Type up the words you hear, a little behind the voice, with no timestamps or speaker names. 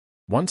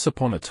Once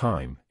upon a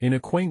time, in a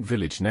quaint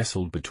village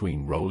nestled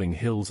between rolling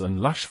hills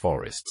and lush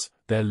forests,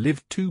 there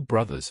lived two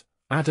brothers,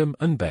 Adam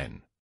and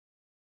Ben.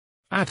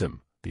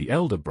 Adam, the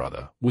elder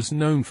brother, was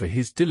known for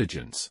his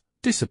diligence,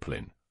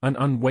 discipline, and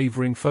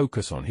unwavering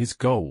focus on his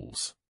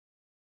goals.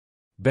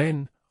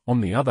 Ben, on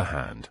the other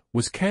hand,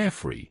 was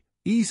carefree,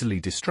 easily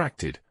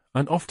distracted,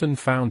 and often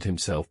found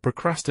himself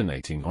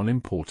procrastinating on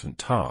important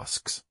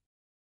tasks.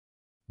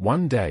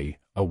 One day,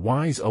 a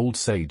wise old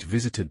sage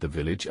visited the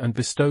village and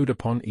bestowed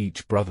upon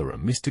each brother a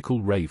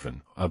mystical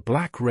raven, a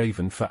black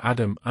raven for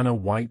Adam and a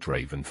white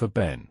raven for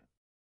Ben.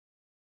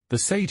 The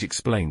sage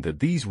explained that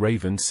these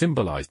ravens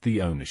symbolized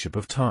the ownership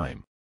of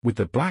time, with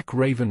the black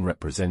raven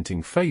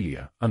representing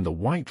failure and the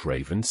white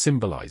raven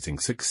symbolizing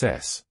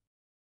success.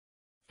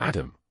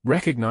 Adam,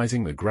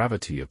 recognizing the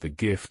gravity of the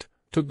gift,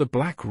 took the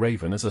black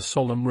raven as a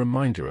solemn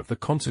reminder of the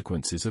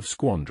consequences of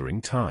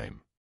squandering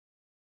time.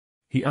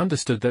 He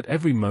understood that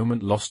every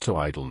moment lost to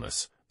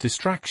idleness,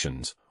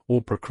 distractions,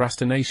 or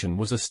procrastination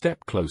was a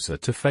step closer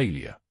to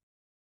failure.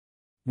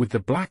 With the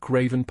black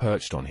raven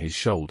perched on his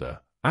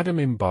shoulder, Adam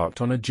embarked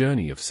on a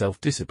journey of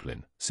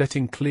self-discipline,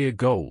 setting clear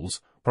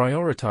goals,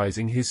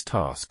 prioritizing his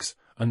tasks,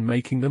 and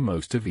making the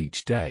most of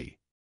each day.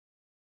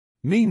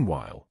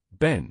 Meanwhile,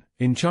 Ben,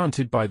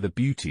 enchanted by the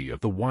beauty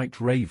of the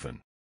white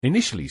raven,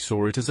 initially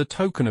saw it as a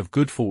token of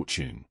good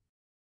fortune.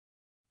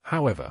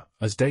 However,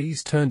 as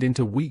days turned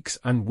into weeks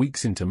and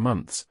weeks into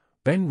months,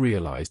 Ben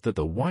realized that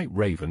the white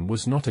raven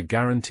was not a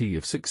guarantee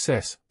of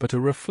success but a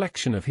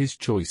reflection of his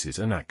choices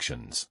and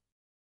actions.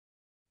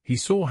 He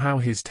saw how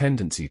his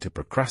tendency to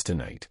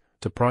procrastinate,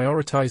 to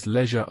prioritize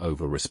leisure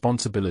over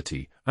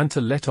responsibility, and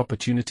to let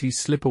opportunities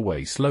slip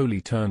away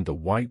slowly turned the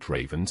white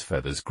raven's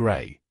feathers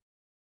gray.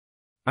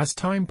 As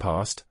time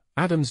passed,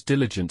 Adam's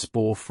diligence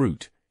bore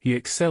fruit. He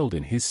excelled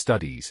in his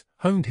studies,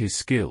 honed his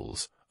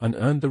skills, and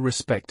earned the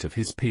respect of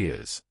his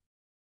peers.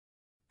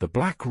 The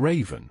black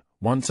raven,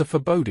 once a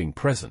foreboding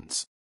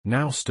presence,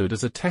 now stood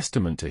as a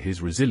testament to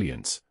his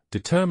resilience,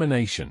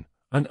 determination,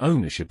 and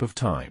ownership of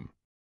time.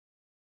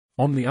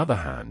 On the other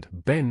hand,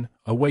 Ben,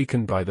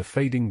 awakened by the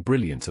fading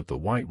brilliance of the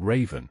white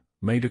raven,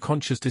 made a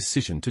conscious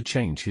decision to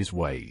change his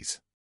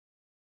ways.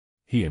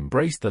 He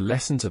embraced the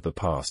lessons of the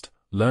past,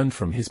 learned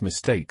from his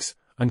mistakes,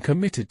 and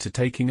committed to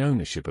taking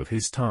ownership of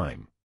his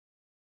time.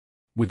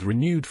 With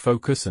renewed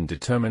focus and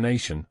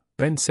determination,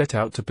 Ben set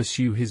out to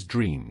pursue his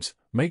dreams,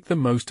 make the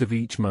most of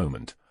each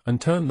moment,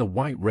 and turn the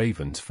white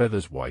raven's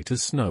feathers white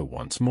as snow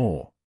once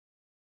more.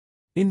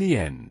 In the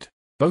end,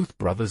 both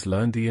brothers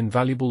learned the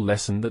invaluable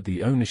lesson that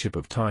the ownership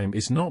of time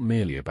is not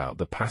merely about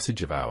the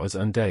passage of hours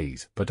and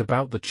days, but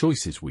about the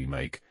choices we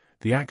make,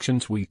 the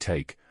actions we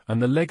take,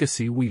 and the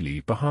legacy we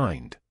leave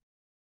behind.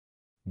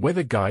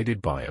 Whether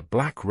guided by a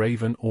black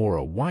raven or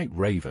a white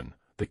raven,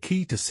 the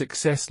key to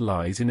success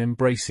lies in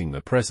embracing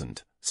the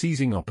present,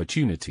 seizing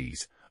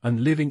opportunities,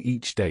 and living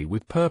each day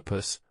with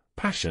purpose,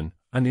 passion,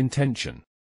 and intention.